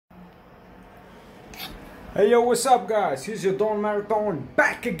Hey yo, what's up guys? Here's your Dawn Marathon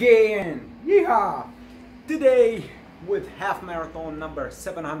back again! Yeehaw! Today with half marathon number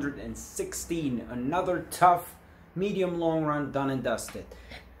 716, another tough medium long run done and dusted.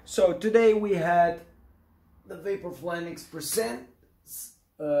 So today we had the Vaporfly Next Percent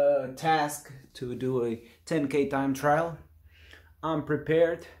task to do a 10k time trial. I'm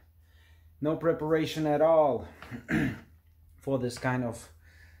prepared, no preparation at all for this kind of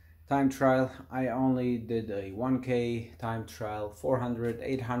time trial. I only did a 1k time trial, 400,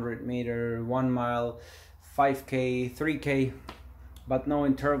 800 meter, 1 mile, 5k, 3k, but no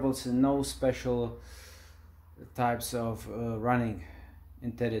intervals and no special types of running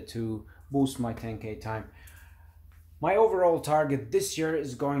intended to boost my 10k time. My overall target this year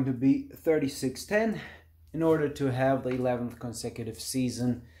is going to be 36:10 in order to have the 11th consecutive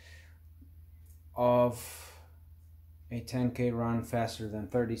season of a 10k run faster than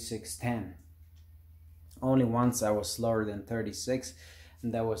 36:10. Only once I was slower than 36,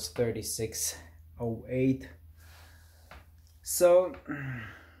 and that was 36:08. So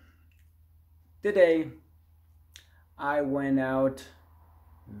today I went out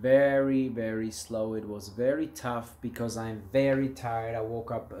very slow. It was very tough because I'm very tired. I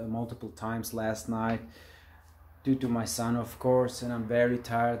woke up multiple times last night due to my son, of course, and I'm very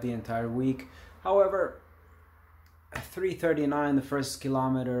tired the entire week. However, 3:39 the first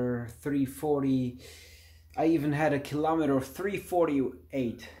kilometer, 3:40, I even had a kilometer of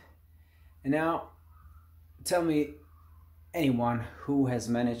 3:48. And now tell me anyone who has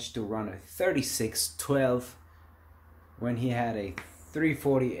managed to run a 36:12 when he had a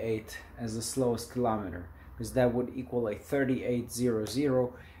 3:48 as the slowest kilometer, because that would equal a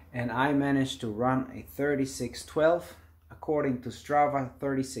 38:00, and I managed to run a 36:12 according to Strava,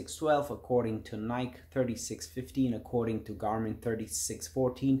 36:12, according to Nike, 36:15, according to Garmin,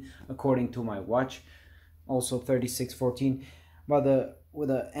 36:14, according to my watch, also 36:14, but with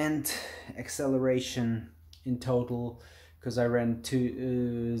the end acceleration in total, because I ran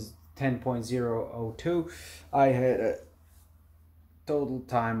 10.002, I had a total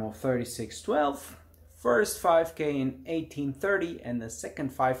time of 36:12, first 5k in 18:30 and the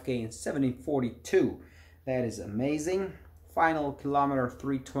second 5k in 17:42. That is amazing. Final kilometer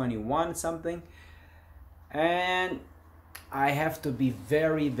 3:21 something, and I have to be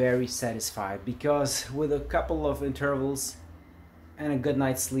very satisfied, because with a couple of intervals and a good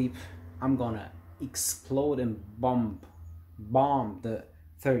night's sleep, I'm gonna explode and bomb the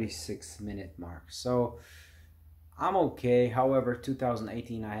 36-minute mark. So I'm okay. However,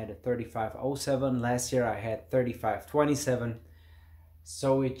 2018 I had a 35:07. Last year I had 35:27,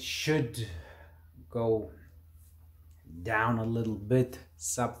 so it should go down a little bit,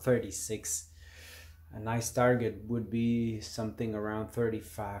 sub 36. A nice target would be something around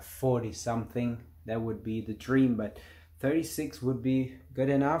 35:40 something. That would be the dream, but 36 would be good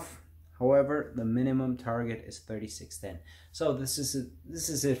enough. However, the minimum target is 36:10. So this is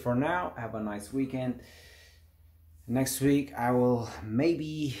it for now. Have a nice weekend. Next week I will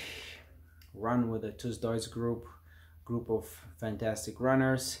maybe run with a TuS Deutsch group of fantastic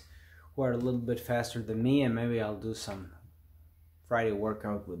runners who are a little bit faster than me, and maybe I'll do some Friday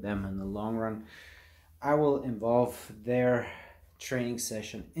workout with them in the long run. I will involve their training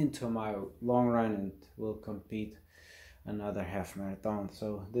session into my long run and will compete another half marathon.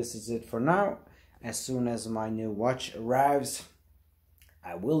 So this is it for now. As soon as my new watch arrives,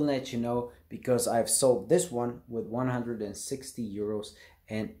 I will let you know, because I've sold this one with 160 euros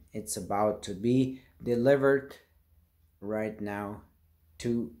and it's about to be delivered right now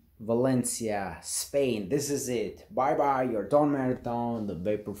to Valencia, Spain. This is it. Bye bye, your Dawn Marathon, the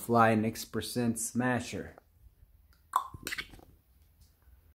Vaporfly Next Percent Smasher.